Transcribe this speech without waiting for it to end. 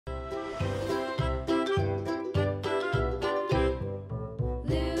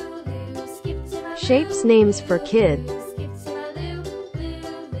Shapes names for kid.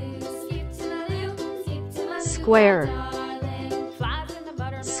 Square.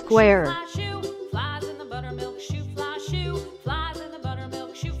 Square.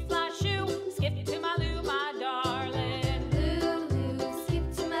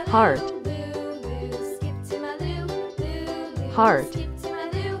 Heart. Heart.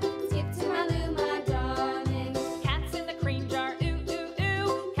 Cats in the cream jar, ooh ooh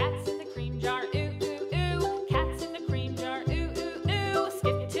ooh. Cats in the cream jar, ooh ooh ooh. Cats in the cream jar, ooh ooh ooh.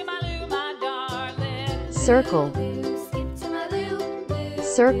 Skip to my loo, my darling. Circle.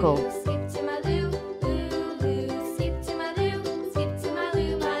 Circle.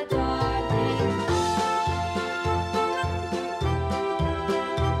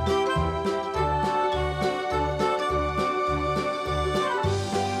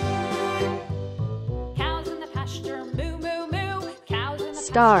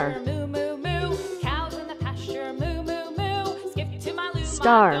 Star. Moo moo moo. Cows in the pasture, moo moo moo. Skip to my loo,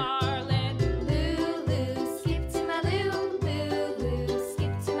 Star. my darling. Loo loo, skip to my loo. Loo loo,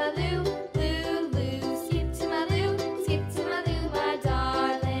 skip to my loo. Loo loo, skip to my loo. Skip to my loo, my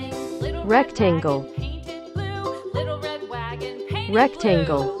darling. Little Rectangle. red wagon painted blue. Little red wagon painted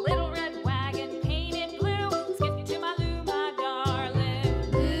Rectangle. blue. Little red wagon painted blue. Skip to my loo, my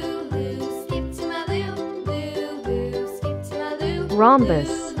darling. Loo loo, skip to my loo. Loo loo, skip to my loo.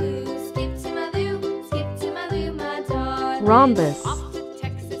 Rhombus. Rhombus. Off to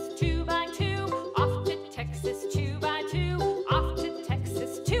Texas 2 by 2. Off to Texas 2 by 2. Off to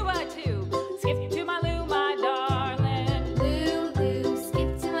Texas 2 by 2. Skip to my loo, my darling. Loo loo,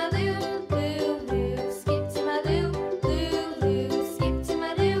 skip to my loo. Loo loo, skip to my loo. Loo loo, skip to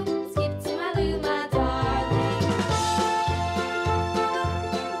my loo. Skip to my loo, my darling.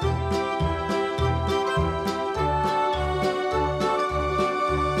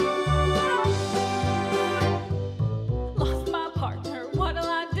 Lost my partner, what'll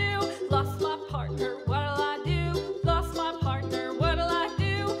I do? Lost my partner, what'll I do? Lost my partner, what'll I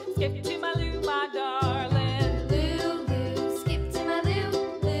do? Skip to my loo, my darling. Loo loo, skip to my loo.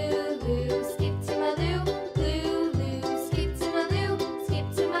 Loo loo, skip to my loo. Loo loo, skip to my loo. Skip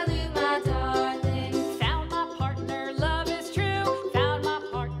to my loo, my darling. Found my partner, love is true. Found my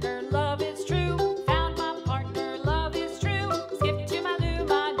partner, love is true. Found my partner, love is true. Skip to my loo,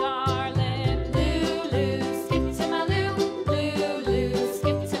 my darling. Loo loo, skip to my loo. Loo loo,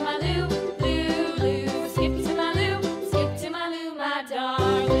 skip to my loo. Loo loo, skip to my loo. Skip to my loo, my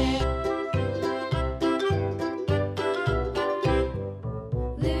darling.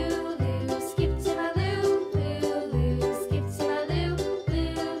 Loo loo, skip to my loo. Loo loo, skip to my loo.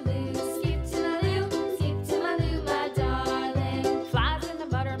 Loo loo, skip to my loo. Skip to my loo, my darling. Flies in the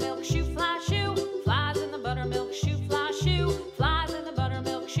buttermilk shoe, fly shoe. Flies in the buttermilk shoe, fly shoe. Flies in the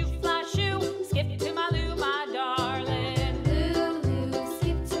buttermilk shoe, fly shoe. Skip to my loo, my darling. Loo loo,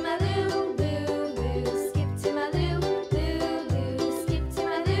 skip to my loo. Loo loo, skip to my loo. Loo loo, skip to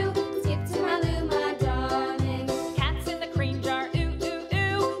my loo. Skip to my loo, my darling. Cats in the cream jar, ooh ooh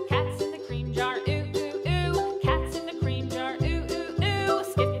ooh. Cats in the cream jar, ooh ooh ooh. Cats in the cream jar, ooh ooh ooh.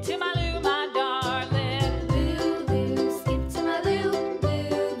 Skip to my loo, my darling. Loo loo, skip to my loo.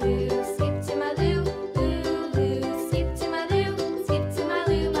 Loo loo, skip to my loo. Loo loo, skip to my loo. Skip to my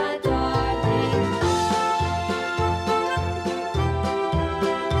loo, my darling.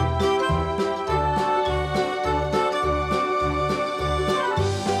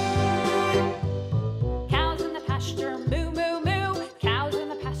 Cows in the pasture, moo moo moo. Cows in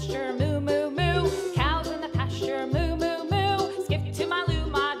the pasture, moo moo moo. Cows in the pasture, moo moo moo. Skip to my loo,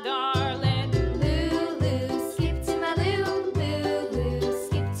 my darling. Loo loo, skip to my loo. Loo loo,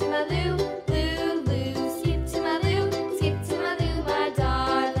 skip to my loo. Loo loo, skip to my loo. Skip to my loo, my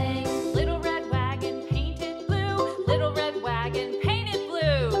darling. Little red wagon painted blue. Little red wagon painted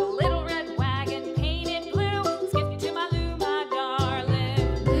blue. Little red wagon painted blue. Skip to my loo, my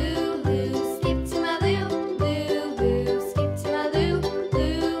darling. Loo loo, skip to my loo. Loo loo, skip to my loo.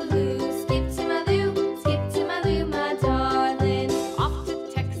 Loo loo, skip to my loo. Skip to my loo, my darling. Off to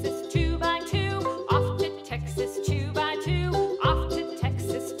Texas 2 by 2. Off to Texas 2 by 2. Off to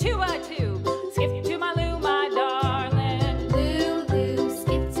Texas 2 by 2. Skip to my loo, my darling. Loo loo,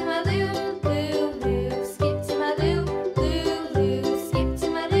 skip to my loo. Loo loo, skip to my loo. Loo loo, skip to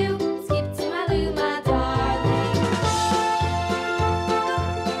my loo. Skip to my loo, my darling.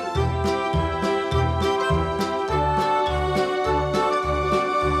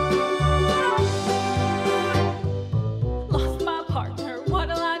 Lost my partner,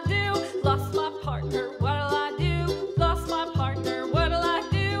 what'll I do? Lost my partner, what'll I do? Lost my partner, what'll I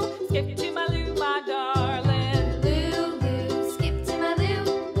do? Skip to my loo, my darling. Loo loo, skip to my loo.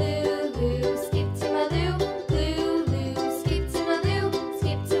 Loo loo, skip to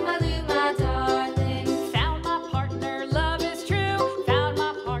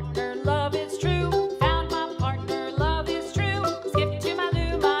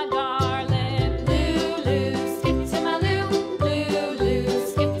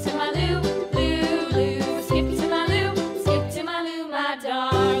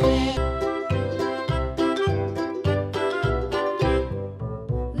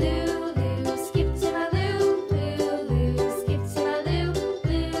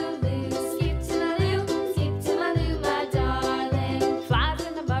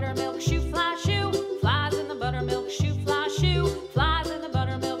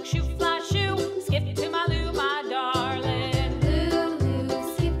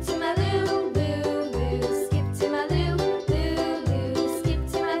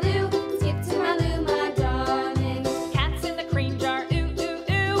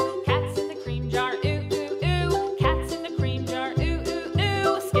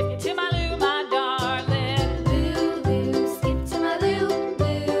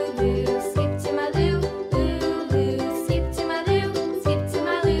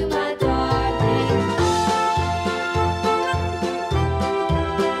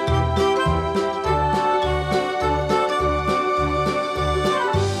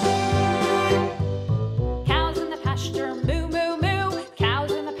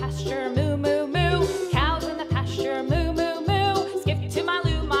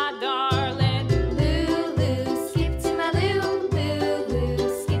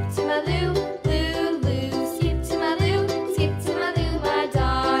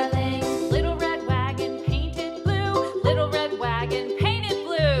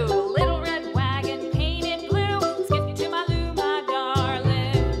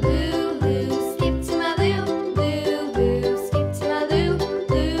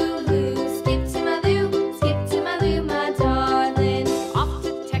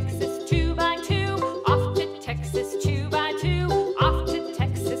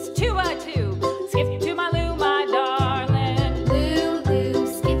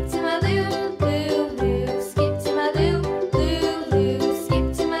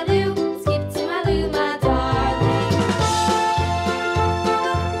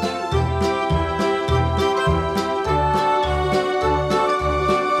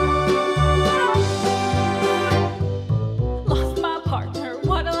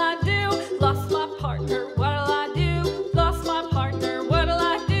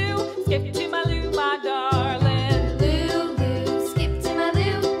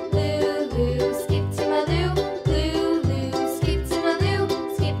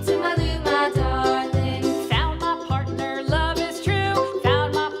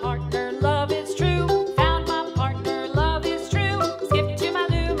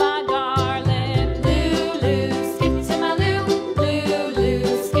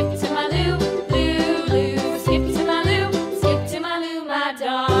my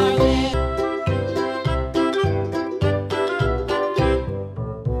darling.